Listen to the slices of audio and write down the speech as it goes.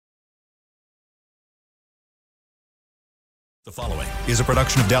The following is a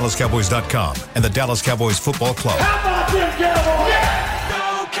production of DallasCowboys.com and the Dallas Cowboys Football Club. How about them Cowboys? Yeah!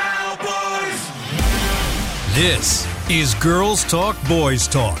 Go Cowboys! This is Girls Talk, Boys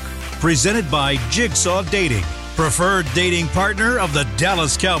Talk, presented by Jigsaw Dating, preferred dating partner of the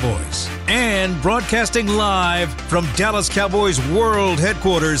Dallas Cowboys, and broadcasting live from Dallas Cowboys World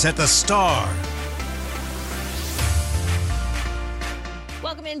Headquarters at the Star.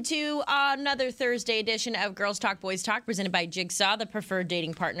 Welcome into another Thursday edition of Girls Talk, Boys Talk, presented by Jigsaw, the preferred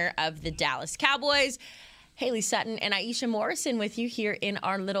dating partner of the Dallas Cowboys. Haley Sutton and Aisha Morrison with you here in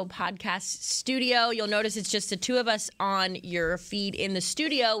our little podcast studio. You'll notice it's just the two of us on your feed in the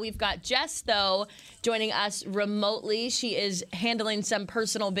studio. We've got Jess, though, joining us remotely. She is handling some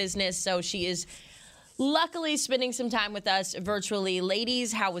personal business, so she is luckily spending some time with us virtually.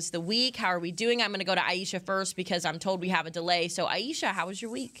 Ladies, how was the week? How are we doing? I'm going to go to Aisha first because I'm told we have a delay. So, Aisha, how was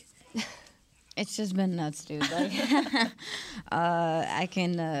your week? It's just been nuts, dude. Like, I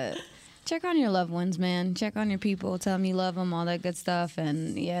can check on your loved ones, man. Check on your people. Tell them you love them, all that good stuff.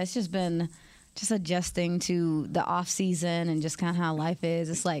 And, yeah, it's just been just adjusting to the off season and just kind of how life is.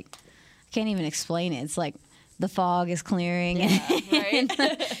 It's like, I can't even explain it. It's like the fog is clearing. Yeah,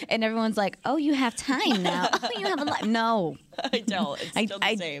 right? and everyone's like, oh, you have time now. Oh, you have a life. No. I don't. It's still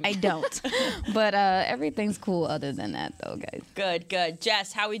the same. I don't. But everything's cool other than that, though, guys. Good, good.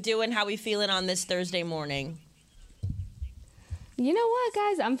 Jess, how we doing? How we feeling on this Thursday morning? You know what,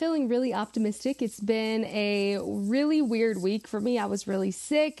 guys? I'm feeling really optimistic. It's been a really weird week for me. I was really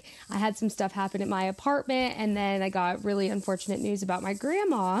sick. I had some stuff happen at my apartment, and then I got really unfortunate news about my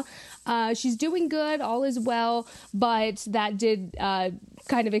grandma. She's doing good, all is well, but that did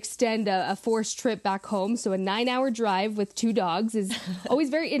kind of extend a forced trip back home. So a 9-hour drive with 2 dogs is always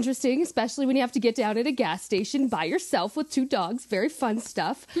very interesting, especially when you have to get down at a gas station by yourself with 2 dogs. Very fun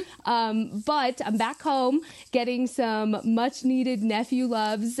stuff. But I'm back home getting some much needed nephew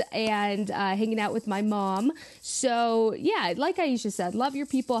loves and hanging out with my mom. So yeah, like Aisha said, love your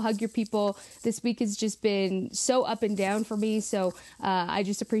people, hug your people. This week has just been so up and down for me. So I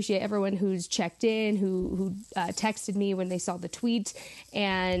just appreciate everyone who's checked in, who texted me when they saw the tweet.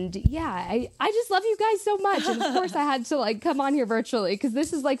 And yeah, I just love you guys so much. And of course I had to come on here virtually because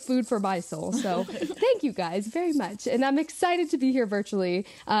this is like food for my soul. So thank you guys very much. And I'm excited to be here virtually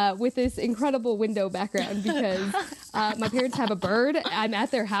with this incredible window background because my parents have a bird. I'm at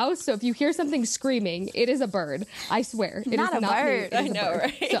their house. So if you hear something screaming, it is a bird. I swear. It Not is a not bird. Me. I know,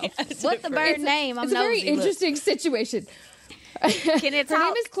 right? So, What's the bird name? It's a very interesting situation. Can it Her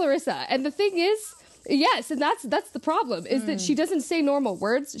talk? name is Clarissa. And the thing is, yes, and that's the problem, is that she doesn't say normal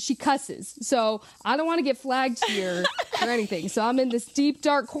words. She cusses. So I don't want to get flagged here or anything. So I'm in this deep,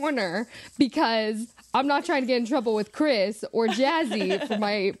 dark corner because I'm not trying to get in trouble with Chris or Jazzy for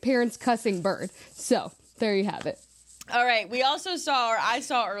my parents' cussing bird. So there you have it. All right. We also I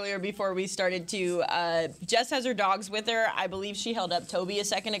saw earlier before we started to, Jess has her dogs with her. I believe she held up Toby a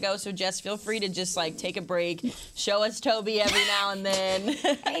second ago. So Jess, feel free to just take a break. Show us Toby every now and then.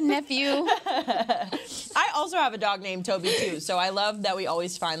 Hey, nephew. I also have a dog named Toby too. So I love that we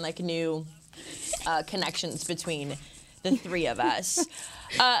always find new connections between the three of us.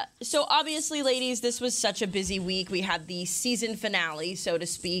 So obviously, ladies, this was such a busy week. We had the season finale, so to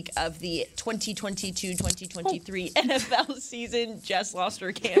speak, of the 2022-2023 NFL season. Jess lost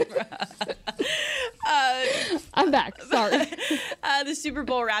her camera. I'm back. Sorry. The Super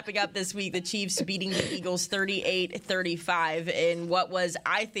Bowl wrapping up this week. The Chiefs beating the Eagles 38-35 in what was,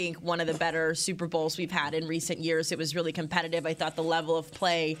 I think, one of the better Super Bowls we've had in recent years. It was really competitive. I thought the level of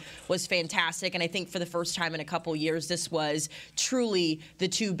play was fantastic, and I think for the first time in a couple years, this was truly the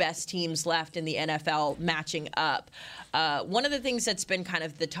two best teams left in the NFL matching up. One of the things that's been kind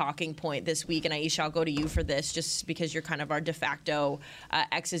of the talking point this week, and Aisha, I'll go to you for this just because you're kind of our de facto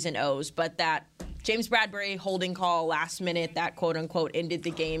X's and O's, but that James Bradbury holding call last minute, that quote-unquote ended the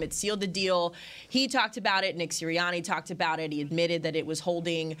game. It sealed the deal. He talked about it. Nick Sirianni talked about it. He admitted that it was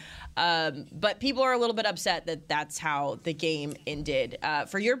holding. But people are a little bit upset that that's how the game ended.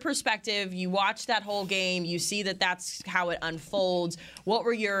 For your perspective, you watched that whole game. You see that that's how it unfolds. What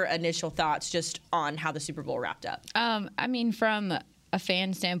were your initial thoughts just on how the Super Bowl wrapped up? I mean, from a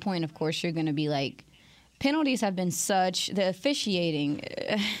fan standpoint, of course, you're going to be penalties have been the officiating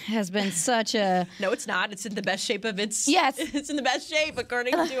has been such a... No, it's not. It's in the best shape of its... Yes. It's in the best shape,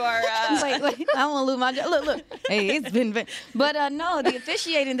 according to our... Wait, I don't want to lose my job. Look. Hey, it's been... But no, the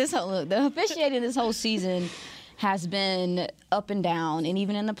officiating this whole season has been up and down. And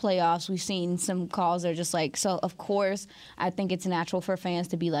even in the playoffs, we've seen some calls that are just so, of course, I think it's natural for fans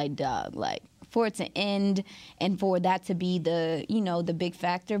to be Doug, for it to end and for that to be the big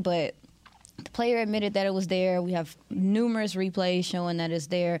factor. But the player admitted that it was there. We have numerous replays showing that it's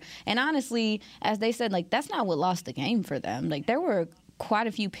there. And honestly, as they said, like, that's not what lost the game for them. Like, there were quite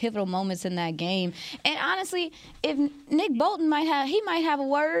a few pivotal moments in that game. And honestly, if Nick Bolton might have a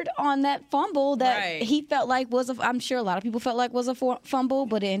word on that fumble that he felt like I'm sure a lot of people felt like was a fumble,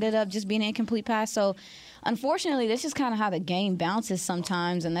 but it ended up just being an incomplete pass. So unfortunately, that's just kind of how the game bounces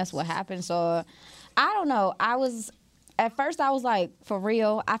sometimes, and that's what happens. So I don't know. At first I was like, for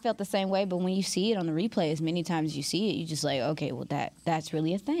real, I felt the same way, but when you see it on the replay, as many times as you see it, you just like, okay, well, that's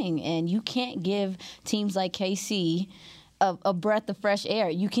really a thing. And you can't give teams like KC a breath of fresh air.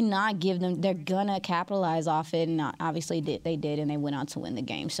 You cannot give them. They're gonna capitalize off it, and obviously they did, and they went on to win the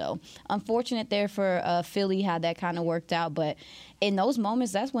game. So unfortunate there for Philly how that kind of worked out, but in those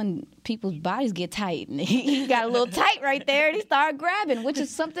moments, that's when people's bodies get tight. And he got a little tight right there, and he started grabbing, which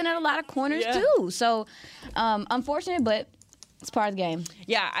is something that a lot of corners do. So unfortunate, but it's part of the game.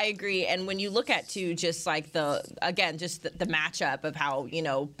 Yeah, I agree. And when you look at, too, just like the matchup of how,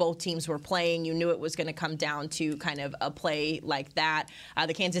 both teams were playing, you knew it was going to come down to kind of a play like that.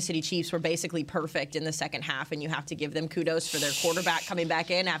 The Kansas City Chiefs were basically perfect in the second half, and you have to give them kudos for their quarterback coming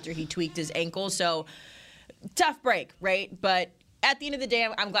back in after he tweaked his ankle. So tough break, right? But at the end of the day,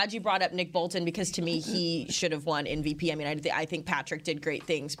 I'm glad you brought up Nick Bolton, because to me, he should have won MVP. I mean, I think Patrick did great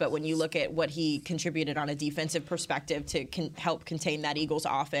things, but when you look at what he contributed on a defensive perspective to help contain that Eagles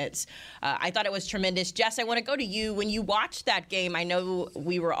offense, I thought it was tremendous. Jess, I want to go to you. When you watched that game, I know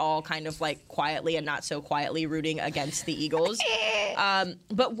we were all kind of like quietly and not so quietly rooting against the Eagles.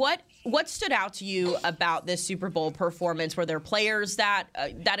 But what stood out to you about this Super Bowl performance? Were there players that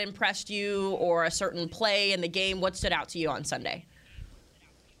impressed you, or a certain play in the game? What stood out to you on Sunday?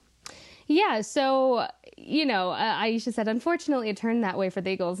 Yeah, so, Aisha said, unfortunately, it turned that way for the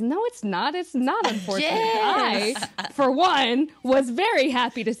Eagles. No, it's not. It's not unfortunate. I, for one, was very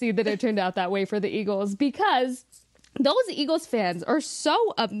happy to see that it turned out that way for the Eagles, because those Eagles fans are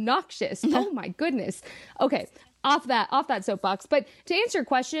so obnoxious. Oh, my goodness. Okay. Off that soapbox. But to answer your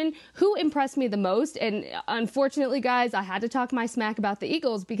question, who impressed me the most? And unfortunately, guys, I had to talk my smack about the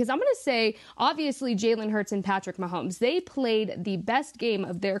Eagles, because I'm going to say, obviously, Jalen Hurts and Patrick Mahomes. They played the best game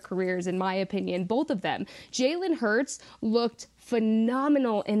of their careers, in my opinion, both of them. Jalen Hurts looked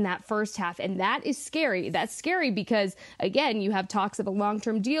phenomenal in that first half, and that is scary. That's scary because, again, you have talks of a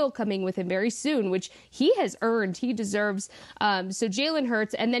long-term deal coming with him very soon, which he has earned. He deserves. So Jalen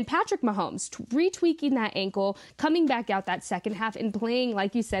Hurts, and then Patrick Mahomes retweaking that ankle, coming back out that second half and playing,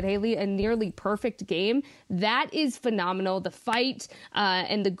 like you said, Haley, a nearly perfect game. That is phenomenal. The fight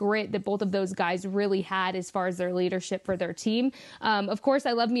and the grit that both of those guys really had as far as their leadership for their team. Of course,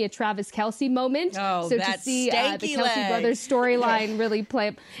 I love me a Travis Kelce moment. Oh, so to see the Kelce brothers storyline really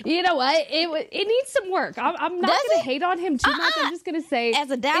play. You know what? It needs some work. I'm not going to hate on him too much. I'm just going to say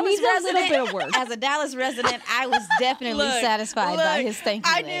as a Dallas it needs a little bit of work. As a Dallas resident, I was definitely satisfied by his thank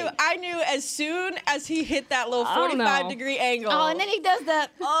you. I knew as soon as he hit that little 45-degree angle. Oh, and then he does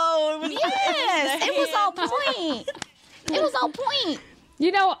that. Oh, it was it was on point. It was on point.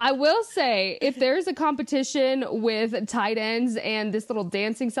 I will say, if there's a competition with tight ends and this little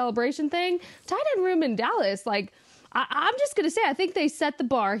dancing celebration thing, tight end room in Dallas, I'm just going to say, I think they set the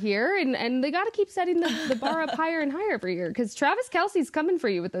bar here, and they got to keep setting the bar up higher and higher every year, because Travis Kelce's coming for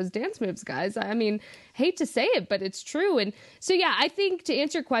you with those dance moves, guys. I mean, hate to say it, but it's true. And so, yeah, I think to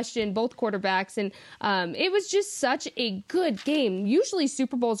answer your question, both quarterbacks, and it was just such a good game. Usually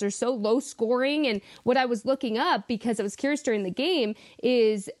Super Bowls are so low scoring, and what I was looking up, because I was curious during the game,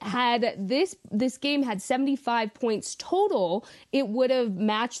 is had this game had 75 points total, it would have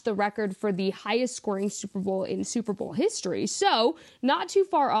matched the record for the highest scoring Super Bowl in Super Bowl history. So not too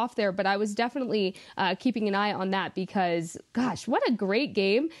far off there, but I was definitely keeping an eye on that, because, gosh, what a great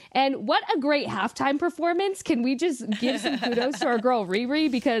game, and what a great halftime performance. Can we just give some kudos to our girl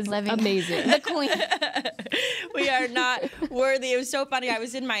Riri, because amazing. The queen. We are not worthy. It was so funny. I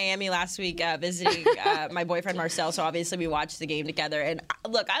was in Miami last week visiting my boyfriend Marcel, so obviously we watched the game together. And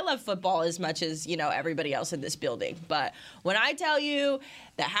look, I love football as much as everybody else in this building, but when I tell you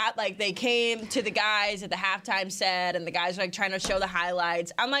they came to the guys at the halftime set, and the guys were trying to show the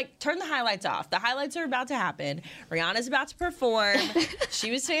highlights, I'm like, turn the highlights off. The highlights are about to happen. Rihanna's about to perform.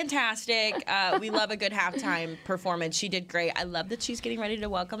 She was fantastic. We love a good halftime performance. She did great. I love that she's getting ready to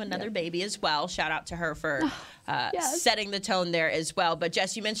welcome another baby as well. Shout out to her for setting the tone there as well. But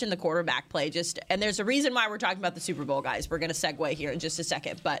Jess, you mentioned the quarterback play, and there's a reason why we're talking about the Super Bowl, guys. We're going to segue here in just a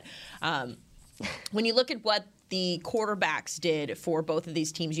second. But when you look at what the quarterbacks did for both of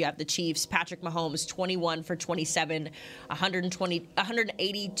these teams, you have the Chiefs, Patrick Mahomes, 21 for 27,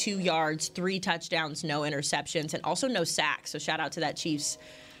 182 yards, 3 touchdowns, no interceptions, and also no sacks. So shout out to that Chiefs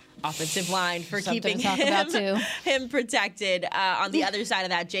offensive line for Something keeping to talk about, too. him protected. On the other side of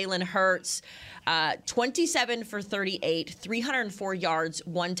that, Jalen Hurts, 27 for 38, 304 yards,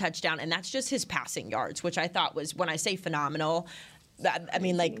 1 touchdown, and that's just his passing yards, which I thought was, when I say phenomenal, I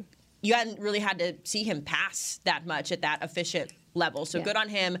mean, like, you hadn't really had to see him pass that much at that efficient level. So good on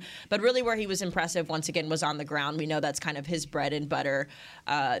him. But really where he was impressive, once again, was on the ground. We know that's kind of his bread and butter.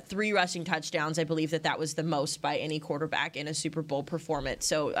 3 rushing touchdowns. I believe that was the most by any quarterback in a Super Bowl performance.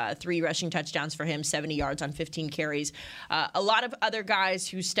 So 3 rushing touchdowns for him, 70 yards on 15 carries. A lot of other guys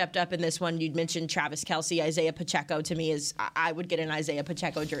who stepped up in this one. You'd mentioned Travis Kelce. Isaiah Pacheco, to me, is I would get an Isaiah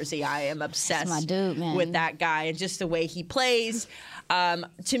Pacheco jersey. I am obsessed my dude, man. with that guy and just the way he plays.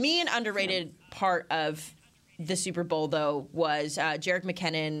 To me, an underrated part of the Super Bowl, though, was Jerick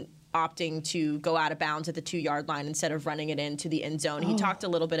McKinnon opting to go out of bounds at the 2-yard line instead of running it into the end zone. He talked a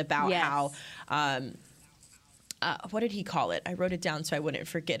little bit about how, what did he call it? I wrote it down so I wouldn't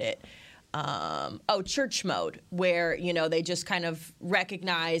forget it. Church mode, where, they just kind of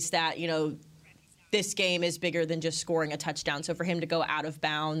recognize that, this game is bigger than just scoring a touchdown. So for him to go out of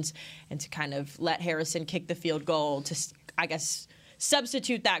bounds and to kind of let Harrison kick the field goal to, I guess,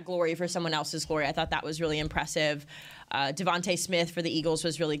 substitute that glory for someone else's glory. I thought that was really impressive. Devontae Smith for the Eagles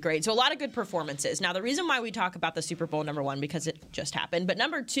was really great. So a lot of good performances. Now, the reason why we talk about the Super Bowl, number one, because it just happened. But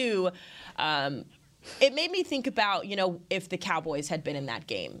number two, it made me think about, if the Cowboys had been in that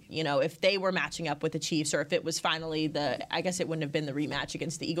game, if they were matching up with the Chiefs, or if it was finally I guess it wouldn't have been the rematch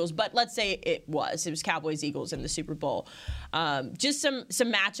against the Eagles, but let's say it was Cowboys-Eagles in the Super Bowl. Just some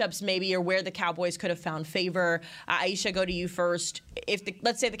matchups maybe, or where the Cowboys could have found favor. Aisha, go to you first.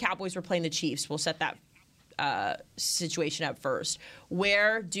 Let's say the Cowboys were playing the Chiefs, we'll set that situation up first.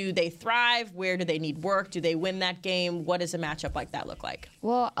 Where do they thrive? Where do they need work? Do they win that game? What does a matchup like that look like?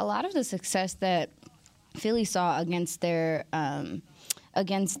 Well, a lot of the success that Philly saw against the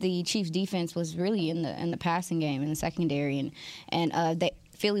Chiefs defense was really in the passing game, in the secondary, and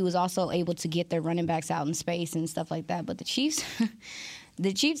Philly was also able to get their running backs out in space and stuff like that. But the Chiefs,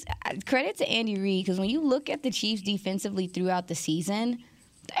 credit to Andy Reid, because when you look at the Chiefs defensively throughout the season,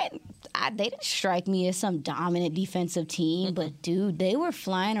 they didn't strike me as some dominant defensive team, but dude, they were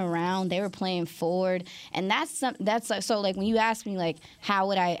flying around, they were playing forward, and so like when you ask me like how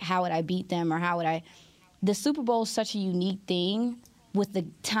would I beat them, or the Super Bowl is such a unique thing with the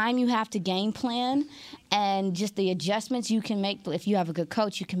time you have to game plan and just the adjustments you can make. If you have a good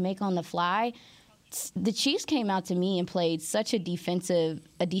coach, you can make on the fly. The Chiefs came out to me and played such a defensive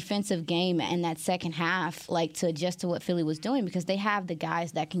game in that second half, like to adjust to what Philly was doing, because they have the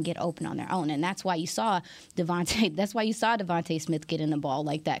guys that can get open on their own, and that's why you saw Devontae Smith get in the ball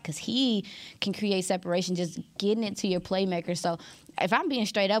like that, because he can create separation, just getting it to your playmaker. So if I'm being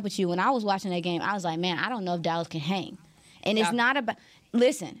straight up with you, when I was watching that game, I was like, man, I don't know if Dallas can hang, and it's not about.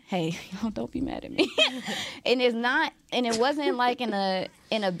 Listen, hey, don't be mad at me. And it wasn't like in a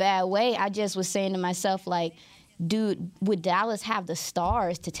bad way. I just was saying to myself, like, dude, would Dallas have the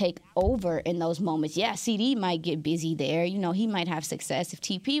stars to take over in those moments? Yeah, CD might get busy there. He might have success. If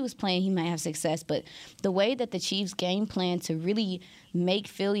TP was playing, he might have success. But the way that the Chiefs game plan to really make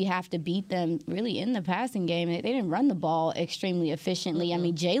Philly have to beat them really in the passing game, they didn't run the ball extremely efficiently. Mm-hmm. I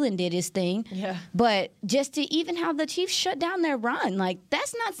mean, Jalen did his thing. Yeah. But just to even how the Chiefs shut down their run, like,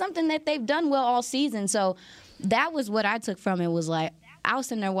 that's not something that they've done well all season. So that was what I took from it, was like, I was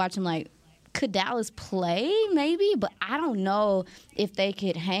sitting there watching like, could Dallas play? Maybe, but I don't know if they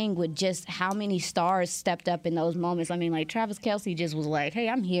could hang with just how many stars stepped up in those moments. I mean, like, Travis Kelce just was like, hey,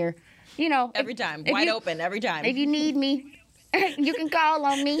 I'm here. Every time. Wide open, every time. If you need me, you can call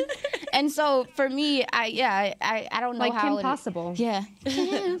on me. And so for me, I don't know like how Kim Possible. Yeah,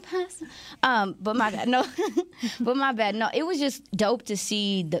 Kim Possible. But my bad. No, but my bad. No, it was just dope to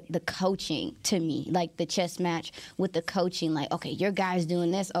see the coaching to me, like the chess match with the coaching. Like, okay, your guys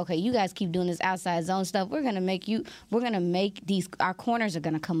doing this. Okay, you guys keep doing this outside zone stuff. We're gonna make these. Our corners are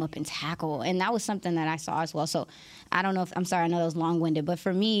gonna come up and tackle, and that was something that I saw as well. So I don't know if I'm sorry. I know that was long-winded, but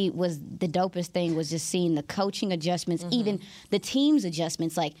for me, was the dopest thing was just seeing the coaching adjustments, even the team's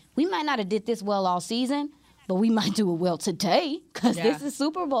adjustments. Like, we might not have did this well all season, but we might do it well today because this is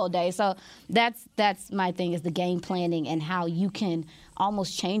Super Bowl day. So that's my thing, is the game planning and how you can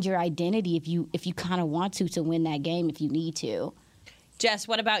almost change your identity if you kind of want to win that game if you need to. Jess,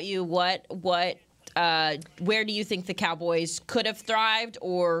 what about you? Where do you think the Cowboys could have thrived,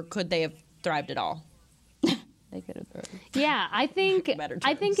 or could they have thrived at all? They could have thrown. Yeah, I think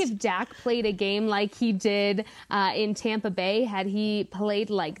if Dak played a game like he did in Tampa Bay, had he played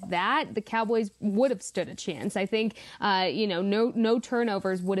like that, the Cowboys would have stood a chance. I think no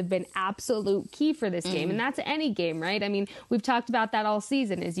turnovers would have been absolute key for this game, and that's any game, right? I mean, we've talked about that all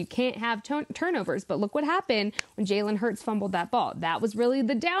season. Is you can't have turnovers, but look what happened when Jalen Hurts fumbled that ball. That was really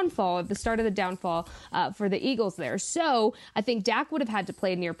the downfall, at the start of the downfall for the Eagles there. So I think Dak would have had to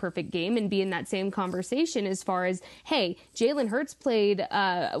play a near perfect game and be in that same conversation as far as, hey, Jalen Hurts played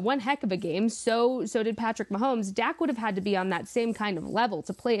one heck of a game, so did Patrick Mahomes. Dak would have had to be on that same kind of level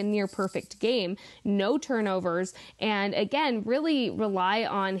to play a near perfect game, no turnovers, and again, really rely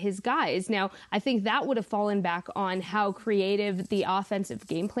on his guys. Now, I think that would have fallen back on how creative the offensive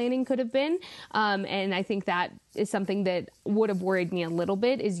game planning could have been, and I think that is something that would have worried me a little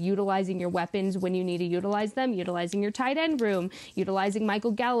bit, is utilizing your weapons when you need to utilize them, utilizing your tight end room, utilizing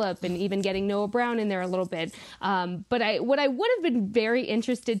Michael Gallup, and even getting Noah Brown in there a little bit. But what I would have been very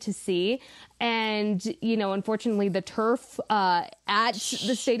interested to see, and, unfortunately the turf at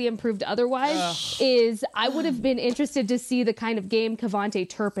the stadium proved otherwise, is I would have been interested to see the kind of game KaVontae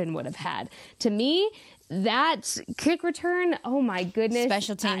Turpin would have had. To me, that kick return, oh my goodness.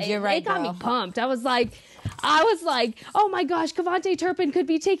 Special teams, you're right, It got girl. me pumped. I was like, oh my gosh, KaVontae Turpin could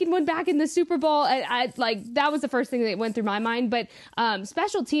be taking one back in the Super Bowl. That was the first thing that went through my mind. But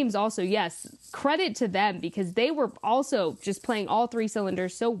special teams also, yes, credit to them, because they were also just playing all three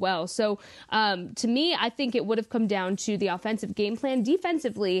cylinders so well. So to me, I think it would have come down to the offensive game plan.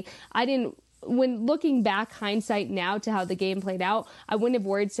 Defensively, when looking back, hindsight now to how the game played out, I wouldn't have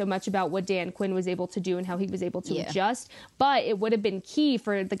worried so much about what Dan Quinn was able to do and how he was able to adjust. But it would have been key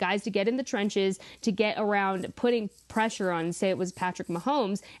for the guys to get in the trenches, to get around putting pressure on, say it was Patrick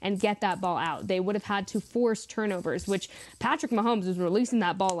Mahomes, and get that ball out. They would have had to force turnovers, which Patrick Mahomes was releasing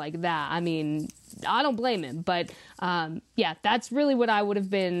that ball like that. I mean, I don't blame him. But that's really what I would have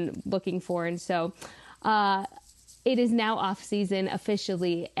been looking for. And so it is now off season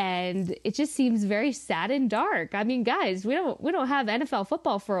officially, and it just seems very sad and dark. I mean, guys, we don't have NFL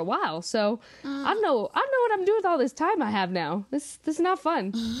football for a while, so I don't know what I'm doing with all this time I have now. This is not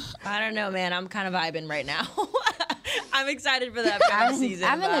fun. I don't know, man. I'm kind of vibing right now. I'm excited for that season.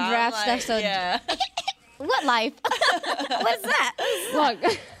 I'm in the draft stuff, so yeah. What life? What's that?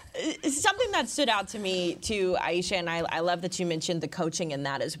 Look. Something that stood out to me, too, Aisha, and I love that you mentioned the coaching in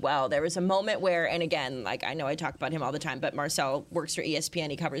that as well. There was a moment where, and again, I know I talk about him all the time, but Marcel works for ESPN.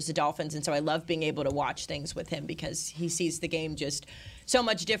 He covers the Dolphins, and so I love being able to watch things with him because he sees the game just so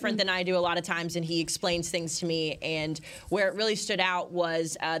much different than I do a lot of times, and he explains things to me. And where it really stood out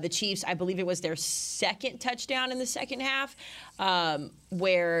was the Chiefs, I believe it was their second touchdown in the second half,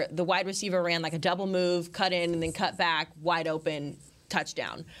 where the wide receiver ran like a double move, cut in, and then cut back, wide open,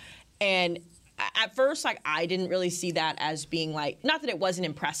 touchdown. And at first, I didn't really see that as being not that it wasn't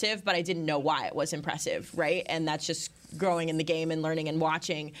impressive, but I didn't know why it was impressive, right? And that's just growing in the game and learning and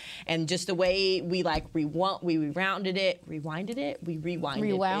watching, and just the way we rewound it,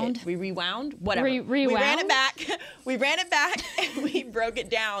 whatever. We ran it back, and we broke it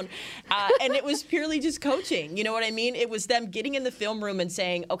down, and it was purely just coaching. You know what I mean? It was them getting in the film room and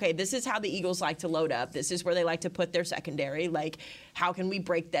saying, okay, this is how the Eagles like to load up. This is where they like to put their secondary. How can we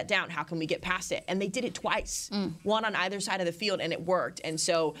break that down? How can we get past it? And they did it twice, one on either side of the field, and it worked. And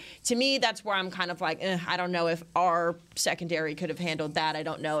so to me, that's where I'm kind of I don't know if our secondary could have handled that. I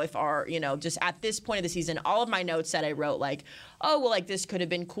don't know if our, just at this point of the season, all of my notes that I wrote, this could have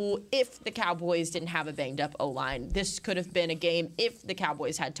been cool if the Cowboys didn't have a banged up O-line. This could have been a game if the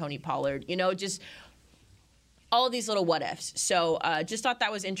Cowboys had Tony Pollard, just all of these little what ifs. So just thought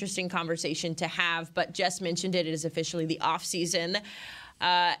that was interesting conversation to have. But Jess mentioned it is officially the off season.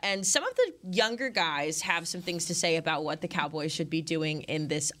 And some of the younger guys have some things to say about what the Cowboys should be doing in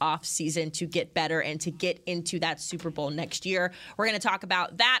this offseason to get better and to get into that Super Bowl next year. We're going to talk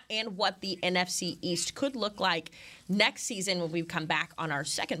about that and what the NFC East could look like next season when we come back on our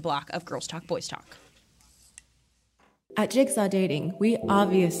second block of Girls Talk, Boys Talk. At Jigsaw Dating, we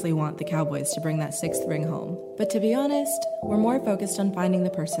obviously want the Cowboys to bring that sixth ring home. But to be honest, we're more focused on finding the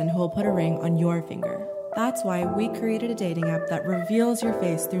person who will put a ring on your finger. That's why we created a dating app that reveals your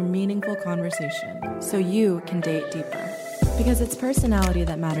face through meaningful conversation, so you can date deeper. Because it's personality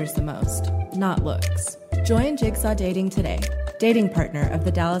that matters the most, not looks. Join Jigsaw Dating today, dating partner of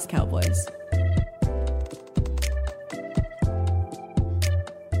the Dallas Cowboys.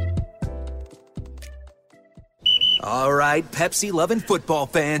 All right, Pepsi-loving football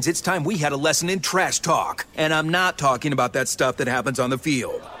fans, it's time we had a lesson in trash talk. And I'm not talking about that stuff that happens on the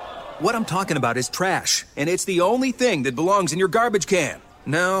field. What I'm talking about is trash, and it's the only thing that belongs in your garbage can.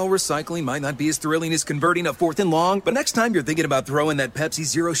 No, recycling might not be as thrilling as converting a 4th and long, but next time you're thinking about throwing that Pepsi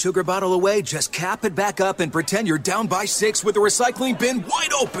Zero Sugar bottle away, just cap it back up and pretend you're down by 6 with the recycling bin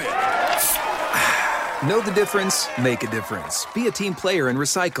wide open. Know the difference? Make a difference. Be a team player and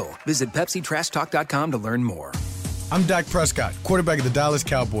recycle. Visit PepsiTrashTalk.com to learn more. I'm Dak Prescott, quarterback of the Dallas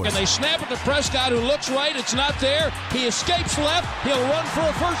Cowboys. And they snap it to Prescott, who looks right. It's not there. He escapes left. He'll run for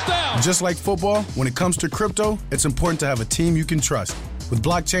a first down. Just like football, when it comes to crypto, it's important to have a team you can trust. With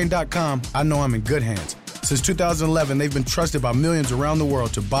Blockchain.com, I know I'm in good hands. Since 2011, they've been trusted by millions around the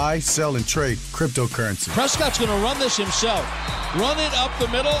world to buy, sell, and trade cryptocurrency. Prescott's going to run this himself. Run it up the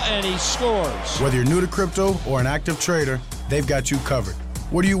middle, and he scores. Whether you're new to crypto or an active trader, they've got you covered.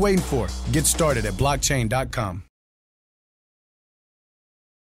 What are you waiting for? Get started at Blockchain.com.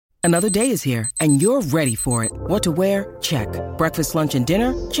 Another day is here, and you're ready for it. What to wear? Check. Breakfast, lunch, and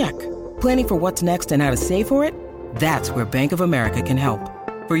dinner? Check. Planning for what's next and how to save for it? That's where Bank of America can help.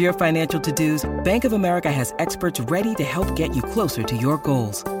 For your financial to-dos, Bank of America has experts ready to help get you closer to your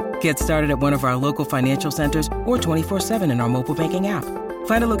goals. Get started at one of our local financial centers or 24/7 in our mobile banking app.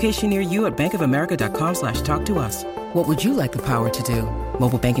 Find a location near you at bankofamerica.com/talktous. What would you like the power to do?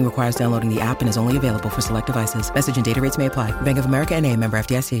 Mobile banking requires downloading the app and is only available for select devices. Message and data rates may apply. Bank of America NA, member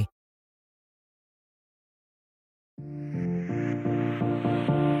FDIC.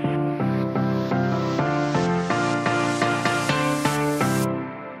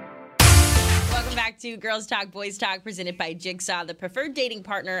 To Girls Talk, Boys Talk, presented by Jigsaw, the preferred dating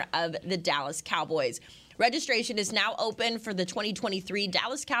partner of the Dallas Cowboys. Registration is now open for the 2023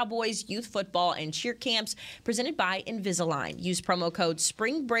 Dallas Cowboys Youth Football and Cheer Camps presented by Invisalign. Use promo code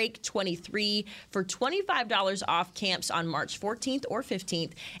SPRINGBREAK23 for $25 off camps on March 14th or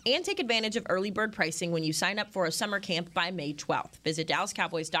 15th, and take advantage of early bird pricing when you sign up for a summer camp by May 12th. Visit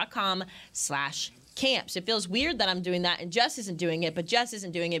DallasCowboys.com/camps. It feels weird that I'm doing that and Jess isn't doing it, but Jess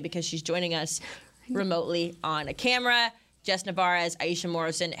isn't doing it because she's joining us remotely on a camera. Jess Navarez, Aisha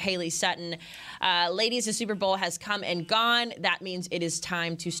Morrison, Haley Sutton. Ladies, the Super Bowl has come and gone. That means it is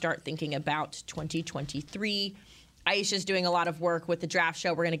time to start thinking about 2023. Aisha's doing a lot of work with the draft show.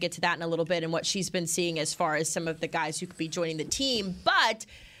 We're going to get to that in a little bit and what she's been seeing as far as some of the guys who could be joining the team. But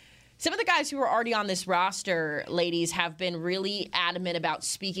some of the guys who are already on this roster, ladies, have been really adamant about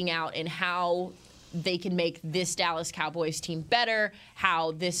speaking out and how they can make this Dallas Cowboys team better,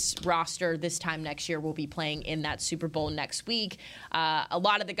 how this roster this time next year will be playing in that Super Bowl next week. A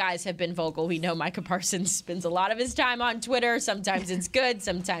lot of the guys have been vocal. We know Micah Parsons spends a lot of his time on Twitter. Sometimes it's good,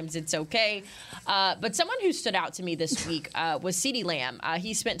 sometimes it's okay. But someone who stood out to me this week was CeeDee Lamb.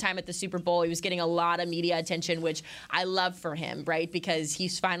 He spent time at the Super Bowl. He was getting a lot of media attention, which I love for him, right? Because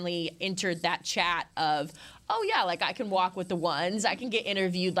he's finally entered that chat of, oh, yeah, like I can walk with the ones. I can get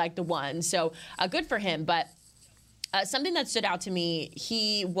interviewed like the ones. So good for him. But something that stood out to me,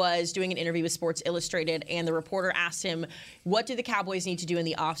 he was doing an interview with Sports Illustrated, and the reporter asked him, what do the Cowboys need to do in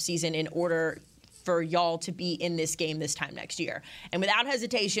the offseason in order for y'all to be in this game this time next year? And without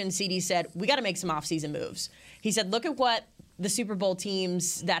hesitation, CeeDee said, we got to make some offseason moves. He said, look at what the Super Bowl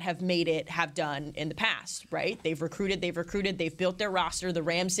teams that have made it have done in the past, right? They've recruited, they've built their roster. The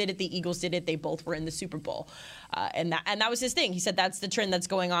Rams did it, the Eagles did it. They both were in the Super Bowl. And that was his thing. He said that's the trend that's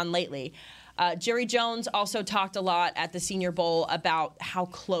going on lately. Jerry Jones also talked a lot at the Senior Bowl about how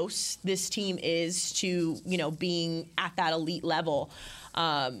close this team is to, being at that elite level.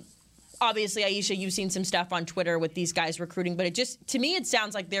 Obviously, Aisha, you've seen some stuff on Twitter with these guys recruiting, but to me, it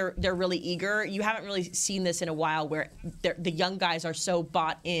sounds like they're really eager. You haven't really seen this in a while where the young guys are so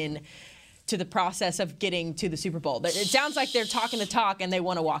bought in to the process of getting to the Super Bowl. It sounds like they're talking the talk and they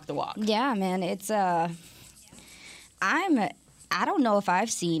want to walk the walk. Yeah, man, it's I don't know if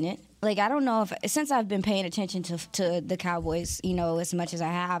I've seen it. Like, I don't know since I've been paying attention to the Cowboys, as much as I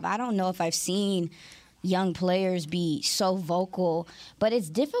have, I don't know if I've seen young players be so vocal, but it's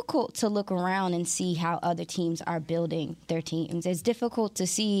difficult to look around and see how other teams are building their teams. It's difficult to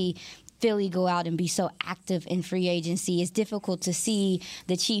see Philly go out and be so active in free agency. It's difficult to see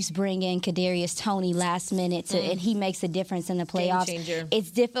the Chiefs bring in Kadarius Toney last minute, and he makes a difference in the playoffs. Game changer.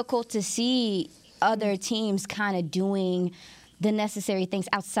 It's difficult to see other teams kind of doing the necessary things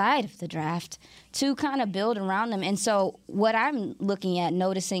outside of the draft to kind of build around them. And so what I'm looking at,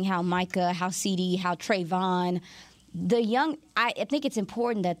 noticing how Micah, how CeeDee, how Trayvon, I think it's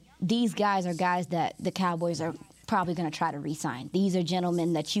important that these guys are guys that the Cowboys are probably going to try to re-sign. These are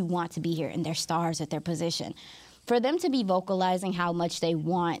gentlemen that you want to be here, and they're stars at their position. For them to be vocalizing how much they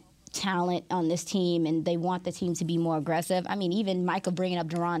want talent on this team and they want the team to be more aggressive. I mean, even Micah bringing up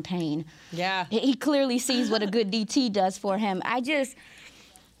Daron Payne. Yeah. He clearly sees what a good DT does for him.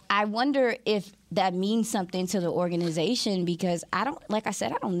 I wonder if that means something to the organization, because I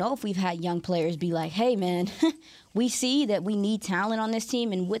don't know if we've had young players be like, hey, man, we see that we need talent on this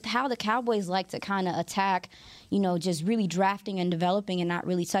team. And with how the Cowboys like to kind of attack, just really drafting and developing and not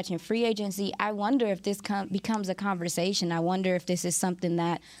really touching free agency, I wonder if this becomes a conversation. I wonder if this is something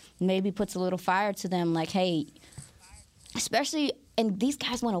that maybe puts a little fire to them, like, hey, especially, and these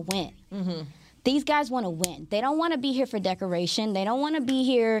guys want to win. Mm-hmm. These guys want to win. They don't want to be here for decoration. They don't want to be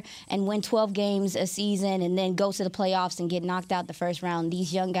here and win 12 games a season and then go to the playoffs and get knocked out the first round.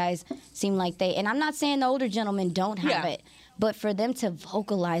 These young guys seem like and I'm not saying the older gentlemen don't have it, but for them to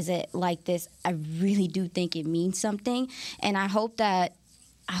vocalize it like this, I really do think it means something. And I hope that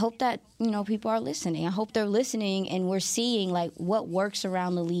people are listening. I hope they're listening, and we're seeing like what works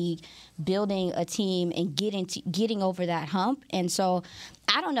around the league, building a team and getting over that hump. And so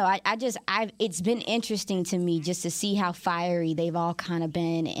I don't know. It's been interesting to me just to see how fiery they've all kind of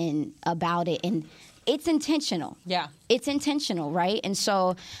been about it. And it's intentional. Yeah. It's intentional, right? And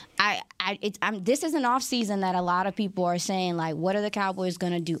so this is an off season that a lot of people are saying, like, what are the Cowboys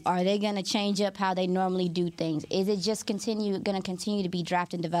going to do? Are they going to change up how they normally do things? Is it just going to continue to be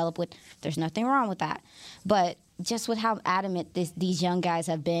draft and develop with? There's nothing wrong with that. But just with how adamant these young guys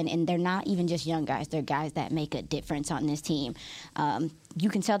have been, and they're not even just young guys, they're guys that make a difference on this team. You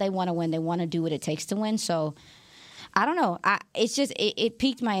can tell they want to win. They want to do what it takes to win. So I don't know. It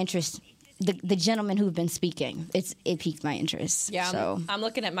piqued my interest. The gentlemen who've been speaking, it piqued my interest. Yeah, so. I'm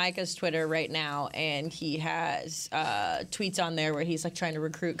looking at Micah's Twitter right now, and he has tweets on there where he's like trying to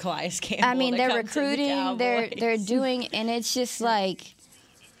recruit Calais Campbell. I mean, they're recruiting, they're doing, and it's just like,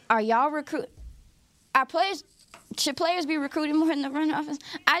 are y'all should players be recruiting more in the front office?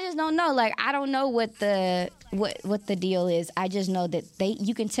 I just don't know. Like, I don't know what the deal is. I just know that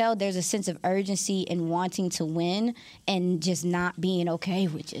you can tell there's a sense of urgency in wanting to win and just not being okay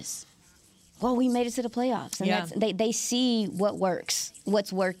with just, well, we made it to the playoffs. And they see what works,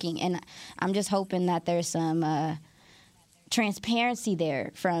 what's working. And I'm just hoping that there's some transparency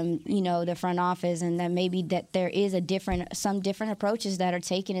there from, the front office, and that maybe that there is some different approaches that are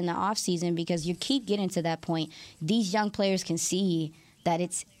taken in the offseason, because you keep getting to that point. These young players can see that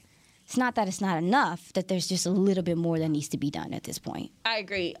it's not that it's not enough, that there's just a little bit more that needs to be done at this point. I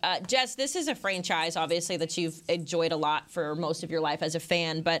agree. Jess, this is a franchise, obviously, that you've enjoyed a lot for most of your life as a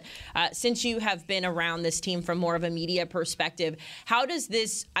fan. But since you have been around this team from more of a media perspective, how does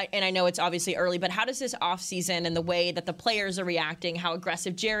this, and I know it's obviously early, but how does this offseason and the way that the players are reacting, how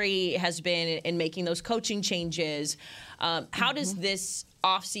aggressive Jerry has been in making those coaching changes, how does this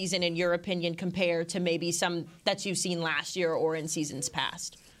offseason, in your opinion, compare to maybe some that you've seen last year or in seasons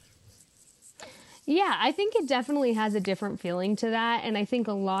past? Yeah, I think it definitely has a different feeling to that. And I think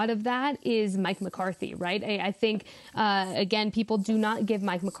a lot of that is Mike McCarthy, right? I think, again, people do not give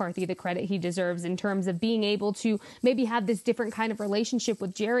Mike McCarthy the credit he deserves in terms of being able to maybe have this different kind of relationship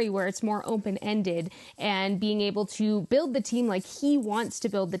with Jerry where it's more open-ended and being able to build the team like he wants to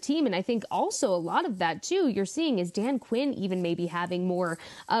build the team. And I think also a lot of that, too, you're seeing is Dan Quinn even maybe having more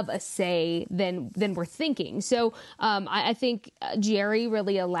of a say than we're thinking. So I think Jerry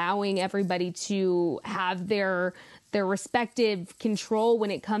really allowing everybody to have their respective control when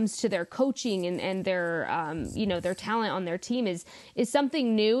it comes to their coaching and their their talent on their team is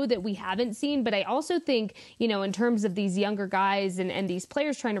something new that we haven't seen. But I also think, in terms of these younger guys and these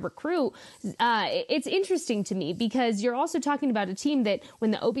players trying to recruit, it's interesting to me because you're also talking about a team that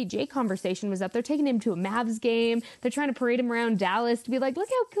when the OBJ conversation was up, they're taking him to a Mavs game. They're trying to parade him around Dallas to be like, look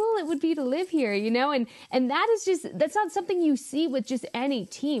how cool it would be to live here, and that's not something you see with just any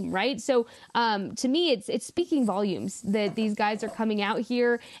team, right? So to me, it's speaking volumes that these guys are coming out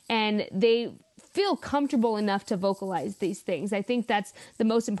here and they feel comfortable enough to vocalize these things. I think that's the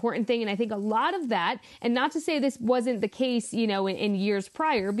most important thing. And I think a lot of that, and not to say this wasn't the case, in years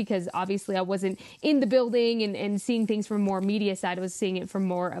prior, because obviously I wasn't in the building and seeing things from more media side. I was seeing it from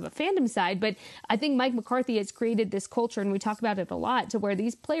more of a fandom side. But I think Mike McCarthy has created this culture, and we talk about it a lot, to where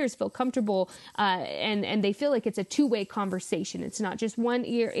these players feel comfortable and they feel like it's a two-way conversation. It's not just one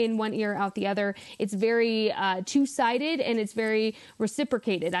ear in, one ear out the other. It's very two-sided and it's very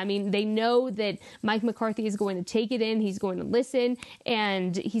reciprocated. I mean, they know that Mike McCarthy is going to take it in, he's going to listen,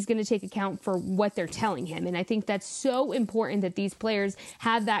 and he's going to take account for what they're telling him. And I think that's so important that these players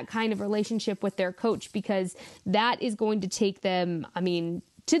have that kind of relationship with their coach, because that is going to take them,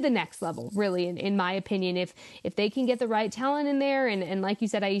 to the next level, really, in my opinion. If they can get the right talent in there, and like you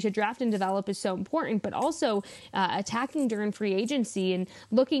said, Aisha, draft and develop is so important, but also attacking during free agency and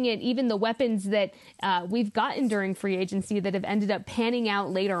looking at even the weapons that we've gotten during free agency that have ended up panning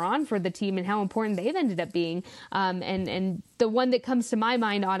out later on for the team and how important they've ended up being. And the one that comes to my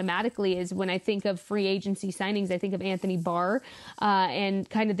mind automatically is when I think of free agency signings, I think of Anthony Barr and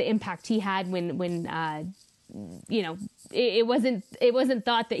kind of the impact he had when it wasn't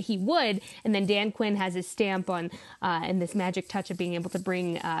thought that he would, and then Dan Quinn has his stamp on and this magic touch of being able to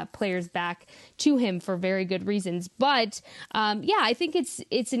bring players back to him for very good reasons. But I think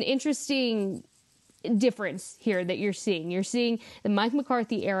it's an interesting difference here that you're seeing. You're seeing the Mike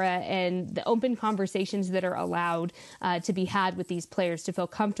McCarthy era and the open conversations that are allowed to be had with these players to feel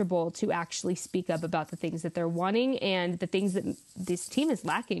comfortable to actually speak up about the things that they're wanting and the things that this team is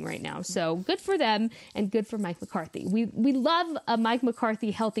lacking right now. So good for them and good for Mike McCarthy. We love a Mike McCarthy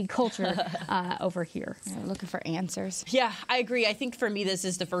healthy culture over here. We're looking for answers. Yeah, I agree. I think for me, this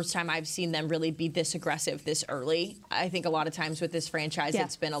is the first time I've seen them really be this aggressive this early. I think a lot of times with this franchise,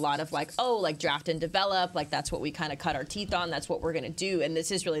 it's been a lot of draft and develop, like that's what we kind of cut our teeth on, that's what we're going to do. And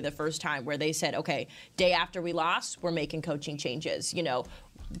this is really the first time where they said, okay, day after we lost, we're making coaching changes.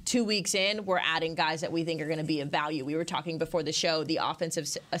 2 weeks in, we're adding guys that we think are going to be of value. We were talking before the show, the offensive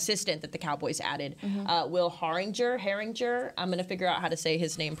assistant that the Cowboys added, Will Harringer. I'm going to figure out how to say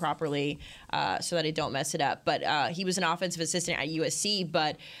his name properly so that I don't mess it up. But he was an offensive assistant at USC,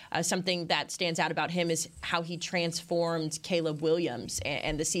 but something that stands out about him is how he transformed Caleb Williams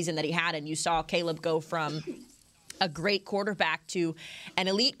and the season that he had. And you saw Caleb go from a great quarterback to an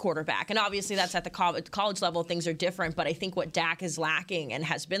elite quarterback. And obviously that's at the college level. Things are different. But I think what Dak is lacking and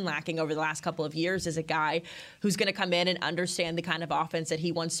has been lacking over the last couple of years is a guy who's going to come in and understand the kind of offense that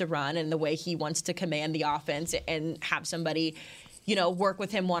he wants to run and the way he wants to command the offense and have somebody work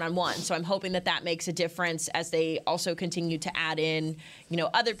with him one-on-one. So I'm hoping that makes a difference as they also continue to add in,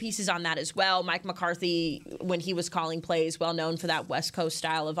 other pieces on that as well. Mike McCarthy, when he was calling plays, well known for that West Coast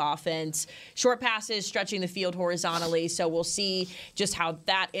style of offense. Short passes, stretching the field horizontally. So we'll see just how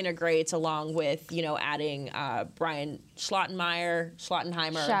that integrates along with, adding Brian Schottenheimer,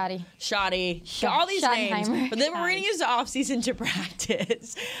 Shoddy, all these names. But then we're going to use the offseason to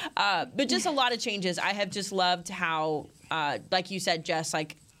practice. But just a lot of changes. I have just loved how, like you said, Jess,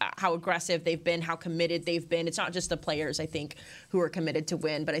 how aggressive they've been, how committed they've been. It's not just the players, I think, who are committed to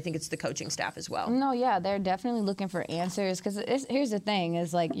win, but I think it's the coaching staff as well. No, yeah, they're definitely looking for answers because here's the thing,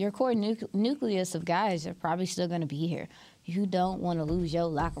 is your core nucleus of guys are probably still going to be here. You don't want to lose your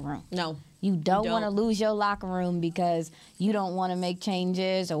locker room. No. You don't want to lose your locker room because you don't want to make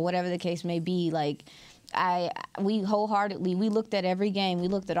changes or whatever the case may be. We wholeheartedly, we looked at every game, we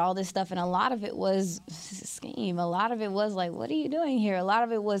looked at all this stuff, and a lot of it was scheme. A lot of it was what are you doing here? A lot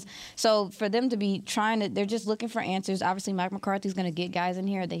of it was, so for them to be they're just looking for answers. Obviously, Mike McCarthy's going to get guys in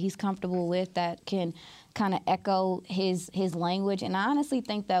here that he's comfortable with that can kind of echo his language. And I honestly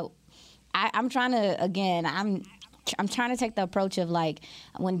think that I'm trying to take the approach of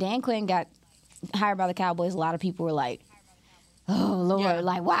when Dan Quinn got hired by the Cowboys, a lot of people were like, oh, Lord,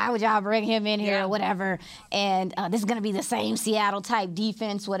 why would y'all bring him in here or whatever? And this is going to be the same Seattle-type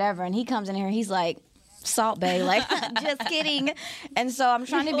defense, whatever. And he comes in here, he's like, Salt Bay, just kidding. And so I'm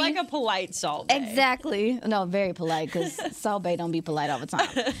trying to be like a polite Salt Bay. Exactly. No, very polite, because Salt Bay don't be polite all the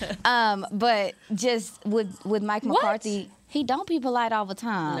time. But just with Mike McCarthy, he don't be polite all the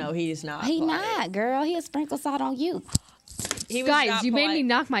time. No, he's not. He not, girl. He'll sprinkle salt on you. Guys, you made me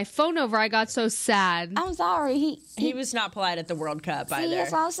knock my phone over. I got so sad. I'm sorry. He was not polite at the World Cup either.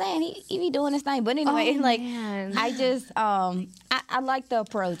 That's what I was saying. He be doing his thing. But anyway, I just I like the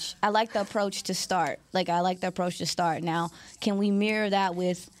approach. I like the approach to start. Now, can we mirror that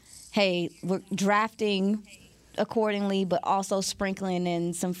with, hey, we're drafting accordingly, but also sprinkling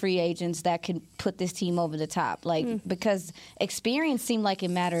in some free agents that could put this team over the top, because experience seemed like it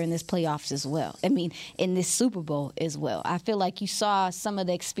mattered in this playoffs as well. I mean, in this Super Bowl as well. I feel like you saw some of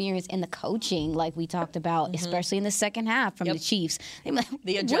the experience in the coaching, like we talked about, especially in the second half from the Chiefs.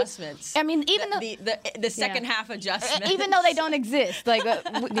 The adjustments. I mean, even the second half adjustments, even though they don't exist,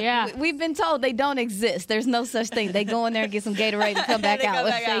 we've been told they don't exist. There's no such thing. They go in there and get some Gatorade and come back out.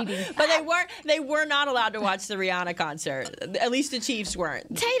 But they were not allowed to watch the Rihanna concert. At least the Chiefs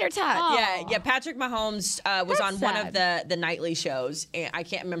weren't. Tater tot. Oh. Yeah. Patrick Mahomes was on sad. One of the nightly shows. I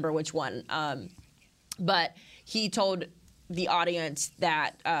can't remember which one. But he told the audience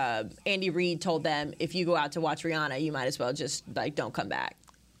that Andy Reid told them, if you go out to watch Rihanna, you might as well just don't come back.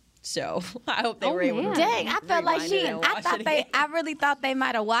 So I hope they were able to. Dang, I felt like I really thought they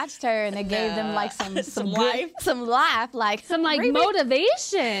might have watched her and it gave them like some life. Some motivation.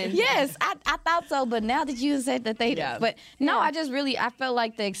 Yes, I thought so, but now that you said that I felt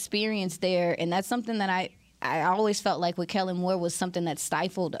like the experience there, and that's something that I always felt like with Kellen Moore was something that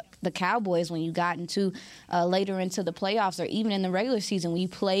stifled the Cowboys when you got into later into the playoffs or even in the regular season when you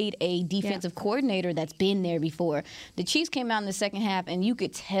played a defensive coordinator that's been there before. The Chiefs came out in the second half, and you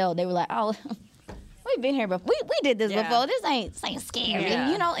could tell they were like, oh, we've been here before. We did this before. This ain't scary,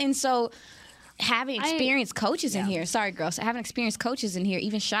 And so having experienced coaches in here, having experienced coaches in here,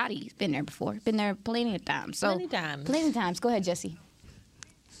 even Shoddy's been there before, been there plenty of times. Plenty of times. Go ahead, Jesse.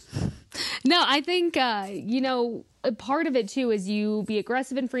 No, I think, a part of it, too, is you be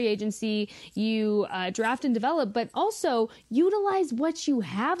aggressive in free agency, you draft and develop, but also utilize what you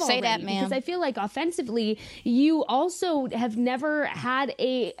have already. Say that, ma'am. Because I feel like offensively, you also have never had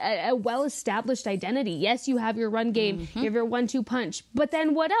a well-established identity. Yes, you have your run game, you have your 1-2 punch, but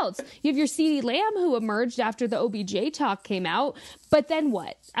then what else? You have your CeeDee Lamb who emerged after the OBJ talk came out, but then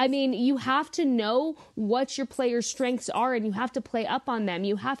what? I mean, you have to know what your players' strengths are, and you have to play up on them.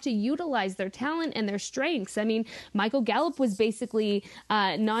 You have to utilize their talent and their strengths. I mean, Michael Gallup was basically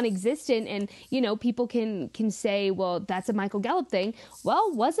non-existent, and people can say, well, that's a Michael Gallup thing.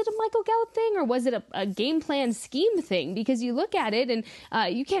 Well, was it a Michael Gallup thing, or was it a game plan scheme thing? Because you look at it, and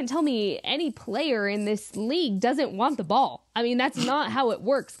you can't tell me any player in this league doesn't want the ball. I mean, that's not how it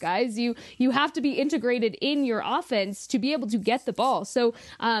works, guys. You have to be integrated in your offense to be able to get the ball. So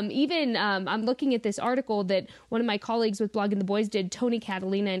I'm looking at this article that one of my colleagues with Blogging the Boys did, Tony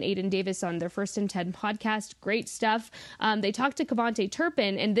Catalina and Aiden Davis, on their First and 10 podcast. Great stuff. They talked to KaVontae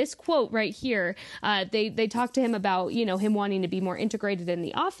Turpin, and this quote right here, they talked to him about, him wanting to be more integrated in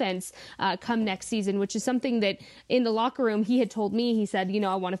the offense come next season, which is something that in the locker room he had told me. He said,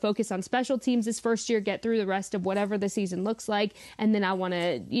 I want to focus on special teams this first year, get through the rest of whatever the season looks like, and then I want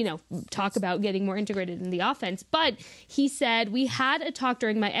to, talk about getting more integrated in the offense. But he said, we had a talk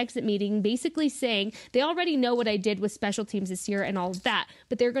during my exit meeting basically saying they already know what I did with special teams this year and all of that,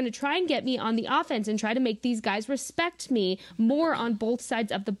 but they're going to try and get me on the offense and try to make these guys respect me more on both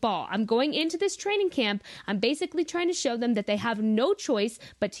sides of the ball. I'm going into this training camp. I'm basically trying to show them that they have no choice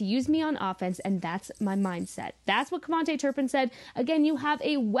but to use me on offense, and that's my mindset. That's what KaVontae Turpin said. Again, you have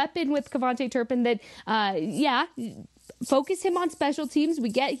a weapon with KaVontae Turpin that, focus him on special teams. We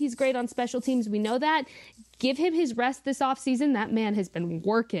get he's great on special teams. We know that. Give him his rest this offseason. That man has been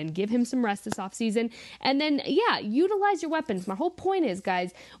working. Give him some rest this offseason. And then, utilize your weapons. My whole point is,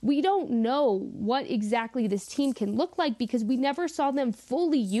 guys, we don't know what exactly this team can look like because we never saw them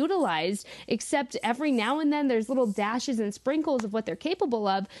fully utilized, except every now and then there's little dashes and sprinkles of what they're capable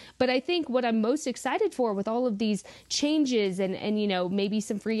of. But I think what I'm most excited for with all of these changes and maybe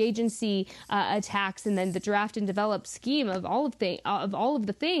some free agency attacks and then the draft and develop scheme of all of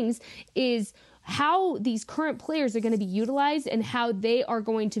the things is how these current players are going to be utilized and how they are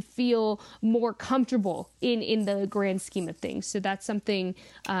going to feel more comfortable in the grand scheme of things. So that's something,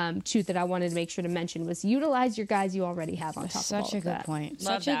 too, that I wanted to make sure to mention was utilize your guys you already have on top of all of that. Such a good point.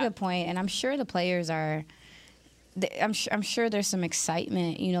 Such a good point. And I'm sure the players are – I'm sure there's some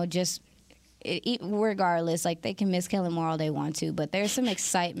excitement, just – regardless, like they can miss Kellen Moore all they want to, but there's some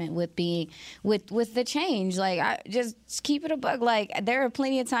excitement with being with the change. Like I just keep it a bug. Like there are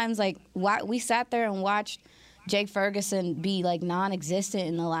plenty of times like we sat there and watched Jake Ferguson be like non-existent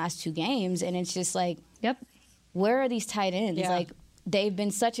in the last 2 games, and it's just like, yep, where are these tight ends? Yeah. Like they've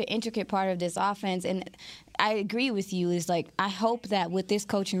been such an intricate part of this offense, and I agree with you. Is like I hope that with this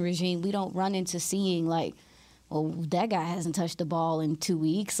coaching regime, we don't run into seeing like, well, that guy hasn't touched the ball in 2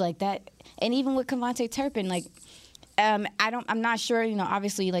 weeks, like that. And even with KaVontae Turpin, like, I'm not sure,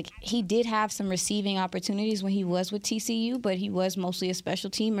 obviously, like, he did have some receiving opportunities when he was with TCU, but he was mostly a special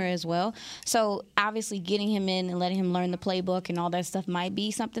teamer as well. So, obviously, getting him in and letting him learn the playbook and all that stuff might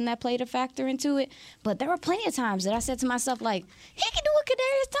be something that played a factor into it. But there were plenty of times that I said to myself, like, he can do what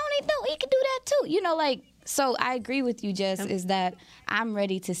Kadarius Toney do. He can do that, too. So I agree with you, Jess, is that I'm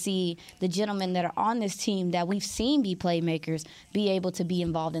ready to see the gentlemen that are on this team that we've seen be playmakers be able to be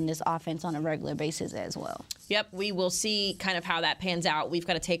involved in this offense on a regular basis as well. Yep, we will see kind of how that pans out. We've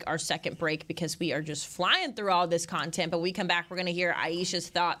got to take our second break because we are just flying through all this content. But when we come back, we're going to hear Aisha's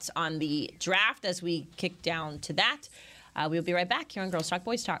thoughts on the draft as we kick down to that. We'll be right back here on Girls Talk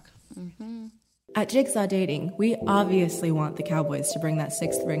Boys Talk. Mm-hmm. At Jigsaw Dating, we obviously want the Cowboys to bring that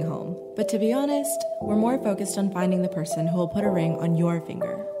 6th ring home. But to be honest, we're more focused on finding the person who will put a ring on your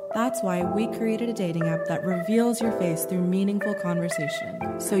finger. That's why we created a dating app that reveals your face through meaningful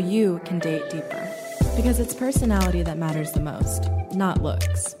conversation, so you can date deeper. Because it's personality that matters the most, not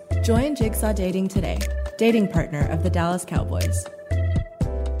looks. Join Jigsaw Dating today, dating partner of the Dallas Cowboys.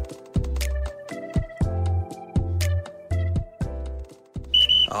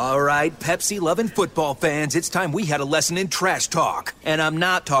 All right, Pepsi-loving football fans, it's time we had a lesson in trash talk. And I'm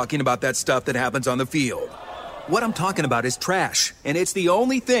not talking about that stuff that happens on the field. What I'm talking about is trash, and it's the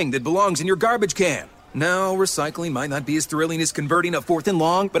only thing that belongs in your garbage can. No, recycling might not be as thrilling as converting a 4th and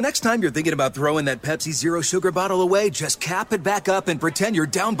long, but next time you're thinking about throwing that Pepsi Zero Sugar bottle away, just cap it back up and pretend you're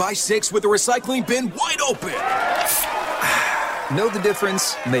down by 6 with the recycling bin wide open. Know the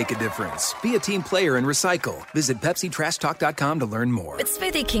difference? Make a difference. Be a team player and recycle. Visit PepsiTrashTalk.com to learn more. With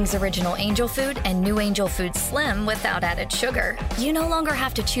Smoothie King's original Angel Food and new Angel Food Slim without added sugar, you no longer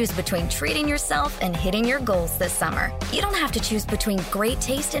have to choose between treating yourself and hitting your goals this summer. You don't have to choose between great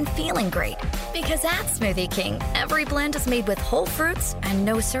taste and feeling great. Because at Smoothie King, every blend is made with whole fruits and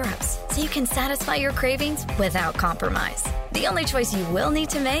no syrups, so you can satisfy your cravings without compromise. The only choice you will need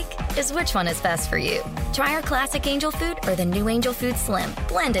to make is which one is best for you. Try our classic Angel Food or the new Angel Food Slim,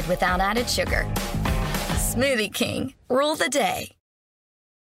 blended without added sugar. Smoothie King, rule the day.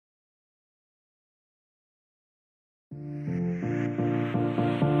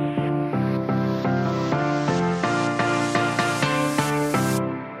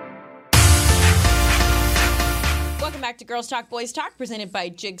 Welcome back to Girls Talk Boys Talk, presented by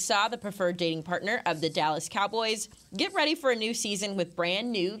Jigsaw, the preferred dating partner of the Dallas Cowboys. Get ready for a new season with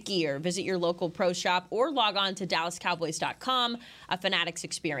brand new gear. Visit your local pro shop or log on to DallasCowboys.com, a Fanatics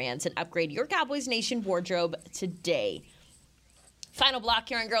experience, and upgrade your Cowboys Nation wardrobe today. Final block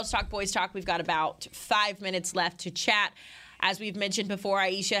here on Girls Talk Boys Talk. We've got about 5 minutes left to chat. As we've mentioned before,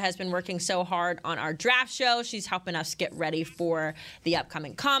 Aisha has been working so hard on our draft show. She's helping us get ready for the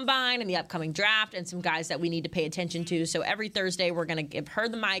upcoming combine and the upcoming draft and some guys that we need to pay attention to. So every Thursday, we're going to give her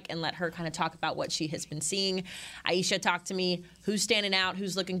the mic and let her kind of talk about what she has been seeing. Aisha, talk to me. Who's standing out?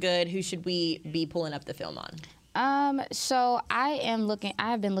 Who's looking good? Who should we be pulling up the film on? So I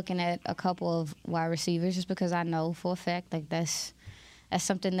have been looking at a couple of wide receivers just because I know for a fact, like that's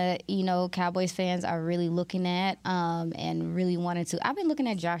something that, you know, Cowboys fans are really looking at and really wanted to. I've been looking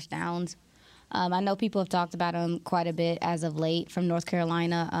at Josh Downs. I know people have talked about him quite a bit as of late from North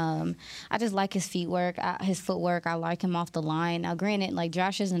Carolina. I just like his footwork. I like him off the line. Now, granted, like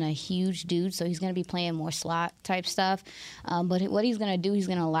Josh isn't a huge dude, so he's going to be playing more slot type stuff. But what he's going to do, he's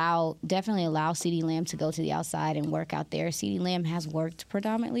going to definitely allow CeeDee Lamb to go to the outside and work out there. CeeDee Lamb has worked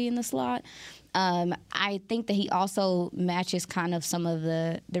predominantly in the slot. I think that he also matches kind of some of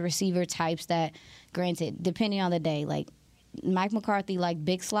the receiver types that, granted, depending on the day, like Mike McCarthy like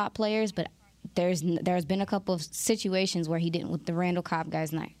big slot players, but there's been a couple of situations where he didn't with the Randall Cobb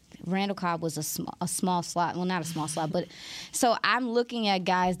guys. Not Randall Cobb was a small slot. Well, not a small slot, but so I'm looking at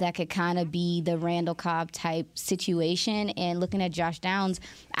guys that could kind of be the Randall Cobb type situation. And looking at Josh Downs,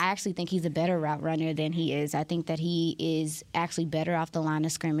 I actually think he's a better route runner than he is. I think that he is actually better off the line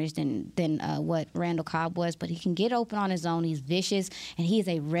of scrimmage than what Randall Cobb was. But he can get open on his own. He's vicious, and he is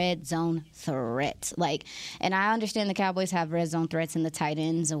a red zone threat. And I understand the Cowboys have red zone threats in the tight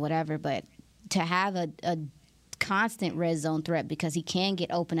ends or whatever, but to have a constant red zone threat because he can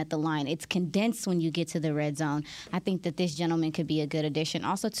get open at the line. It's condensed when you get to the red zone. I think that this gentleman could be a good addition.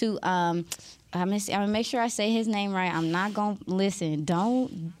 Also, too, I'm gonna make sure I say his name right. I'm not gonna listen.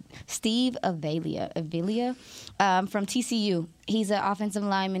 Steve Avila from TCU. He's an offensive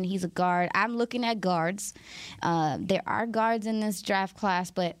lineman. He's a guard. I'm looking at guards. There are guards in this draft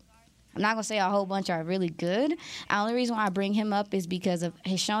class, but I'm not going to say a whole bunch are really good. The only reason why I bring him up is because of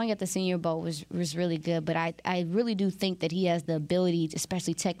his showing at the Senior Bowl was really good. But I really do think that he has the ability,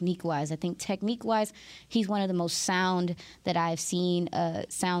 especially technique-wise. I think technique-wise, he's one of the most sound that I've seen. I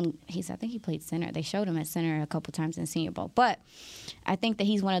think he played center. They showed him at center a couple times in the Senior Bowl. But I think that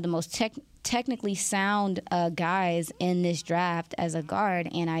he's one of the most technically sound guys in this draft as a guard.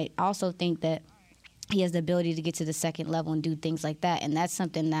 And I also think that he has the ability to get to the second level and do things like that. And that's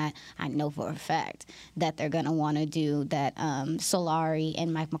something that I know for a fact that they're going to want to do, that Solari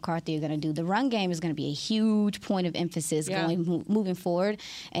and Mike McCarthy are going to do. The run game is going to be a huge point of emphasis moving forward.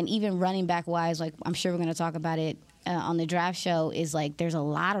 And even running back-wise, like I'm sure we're going to talk about it on the draft show, is like there's a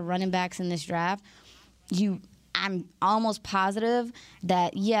lot of running backs in this draft. I'm almost positive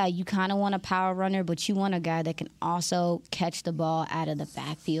that, you kind of want a power runner, but you want a guy that can also catch the ball out of the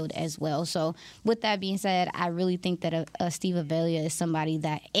backfield as well. So with that being said, I really think that Steve Avila is somebody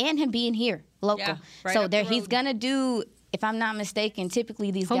that, and him being here, local. So he's going to do, if I'm not mistaken,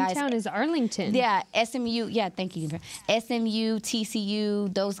 typically these guys. Hometown is Arlington. Yeah, SMU. Yeah, thank you. SMU,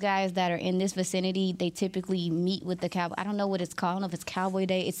 TCU, those guys that are in this vicinity, they typically meet with the Cowboy. I don't know what it's called. I don't know if it's Cowboy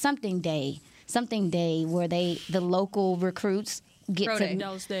Day. It's something day where the local recruits get Pro to Day.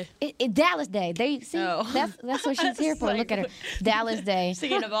 Dallas Day. Dallas Day. That's what she's here for. Like, look at her. Dallas Day.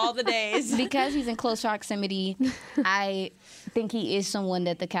 Thinking of all the days. Because he's in close proximity, I think he is someone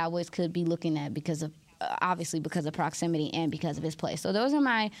that the Cowboys could be looking at because of obviously because of proximity and because of his play. So those are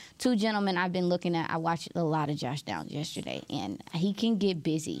my two gentlemen I've been looking at. I watched a lot of Josh Downs yesterday, and he can get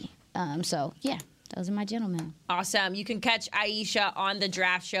busy. So, yeah. Those are my gentlemen. Awesome. You can catch Aisha on the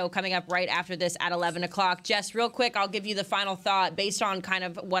draft show coming up right after this at 11 o'clock. Jess, real quick, I'll give you the final thought. Based on kind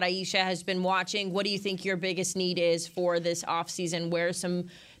of what Aisha has been watching, what do you think your biggest need is for this offseason? Where are some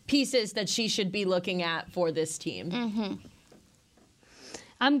pieces that she should be looking at for this team? Mm-hmm.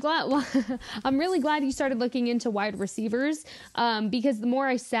 I'm really glad you started looking into wide receivers because the more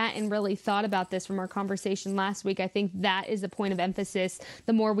I sat and really thought about this from our conversation last week, I think that is a point of emphasis.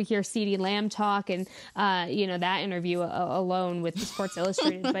 The more we hear CeeDee Lamb talk and, that interview alone with Sports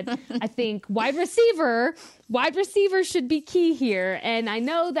Illustrated. But I think wide receiver should be key here. And I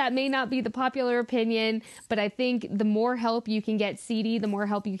know that may not be the popular opinion, but I think the more help you can get CeeDee, the more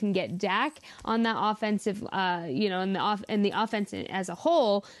help you can get Dak on that offensive, in the offense as a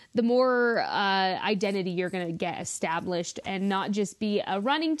whole, the more identity you're going to get established and not just be a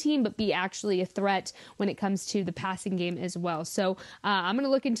running team, but be actually a threat when it comes to the passing game as well. So I'm going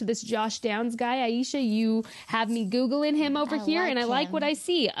to look into this Josh Downs guy. Aisha, you have me Googling him over here, and I like what I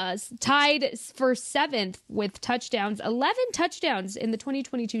see. Tied for 7th with touchdowns, 11 touchdowns in the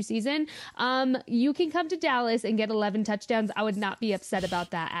 2022 season. You can come to Dallas and get 11 touchdowns. I would not be upset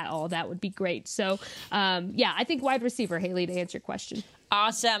about that at all. That would be great. So, I think wide receiver, Haley, to answer your question.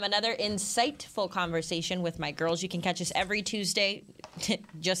 Awesome. Another insightful conversation with my girls. You can catch us every Tuesday.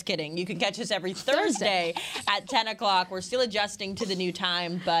 Just kidding. You can catch us every Thursday at 10 o'clock. We're still adjusting to the new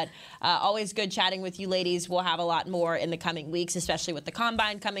time, but always good chatting with you ladies. We'll have a lot more in the coming weeks, especially with the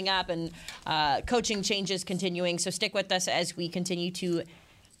Combine coming up and coaching changes continuing. So stick with us as we continue to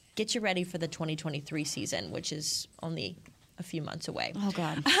get you ready for the 2023 season, which is only a few months away. Oh,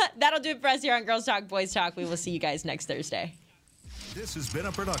 God. That'll do it for us here on Girls Talk, Boys Talk. We will see you guys next Thursday. This has been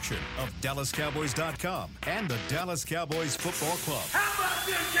a production of DallasCowboys.com and the Dallas Cowboys Football Club. How about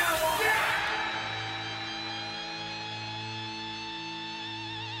this, Cowboys? Yeah!